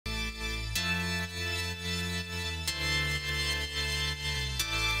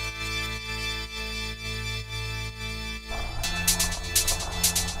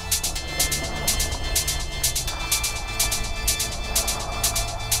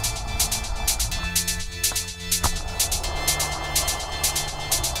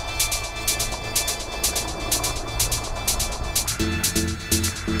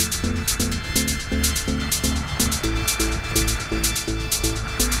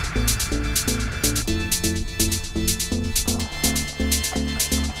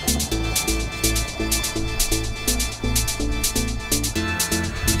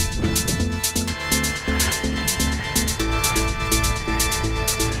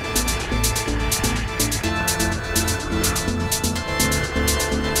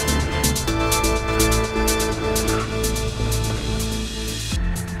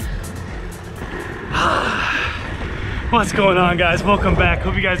What's going on, guys? Welcome back.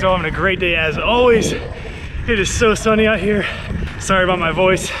 Hope you guys are all having a great day as always. It is so sunny out here. Sorry about my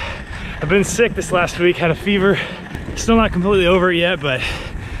voice. I've been sick this last week, had a fever. Still not completely over it yet, but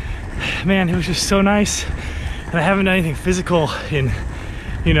man, it was just so nice. And I haven't done anything physical in,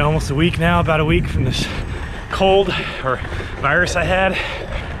 you know, almost a week now, about a week from this cold or virus I had.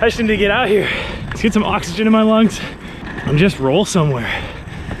 I just need to get out here. Let's get some oxygen in my lungs and just roll somewhere.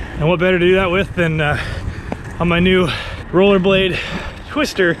 And what better to do that with than on my new rollerblade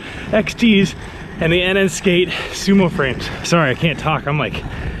Twister XTs and the NN Skate sumo frames. Sorry, I can't talk. I'm like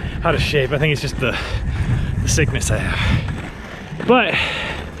out of shape. I think it's just the sickness I have. But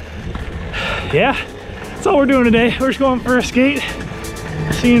yeah, that's all we're doing today. We're just going for a skate,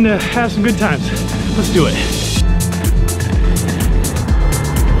 seeing to have some good times. Let's do it.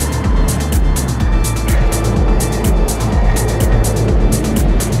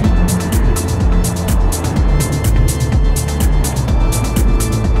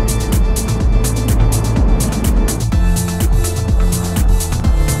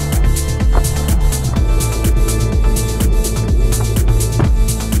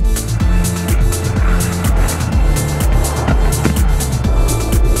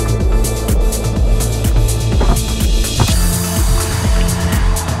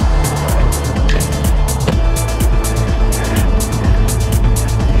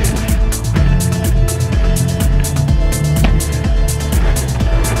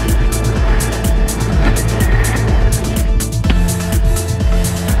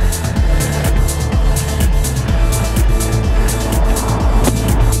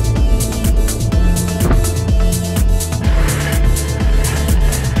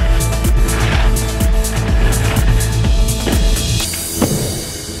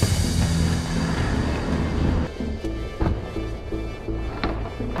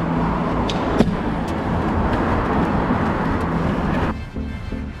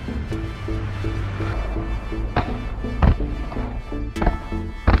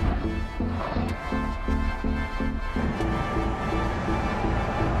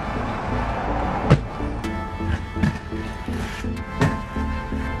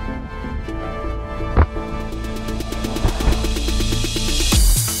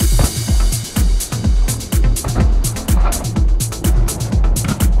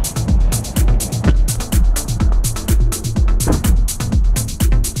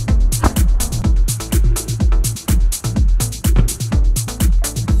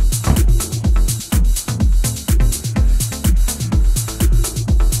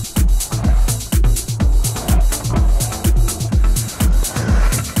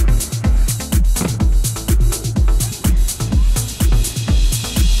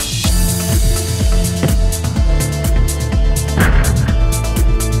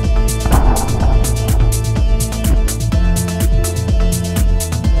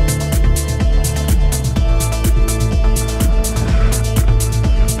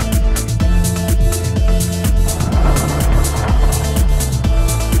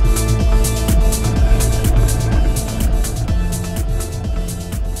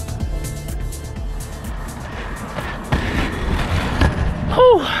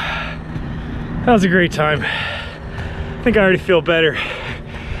 That was a great time. I think I already feel better.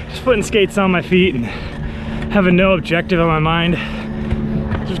 Just putting skates on my feet and having no objective on my mind.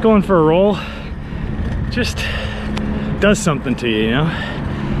 Just going for a roll just does something to you, you know?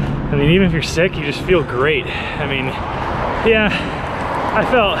 I mean, even if you're sick, you just feel great. I mean, yeah, I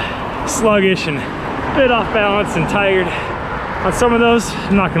felt sluggish and a bit off balance and tired on some of those,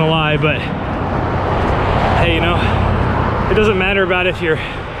 I'm not gonna lie, but hey, you know, it doesn't matter about if you're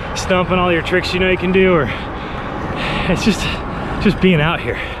stomping all your tricks you know you can do, or it's just being out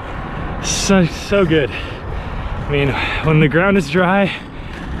here. So good. I mean, when the ground is dry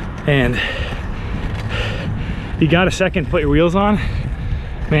and you got a second to put your wheels on,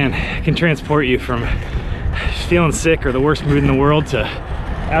 man, it can transport you from just feeling sick or the worst mood in the world to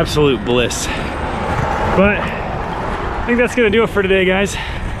absolute bliss. But I think that's gonna do it for today, guys.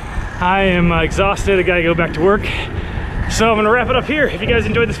 I am exhausted. I gotta go back to work. So I'm gonna wrap it up here. If you guys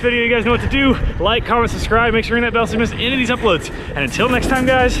enjoyed this video, you guys know what to do. Like, comment, subscribe, make sure you ring that bell so you miss any of these uploads. And until next time,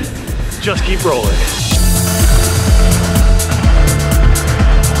 guys, just keep rolling.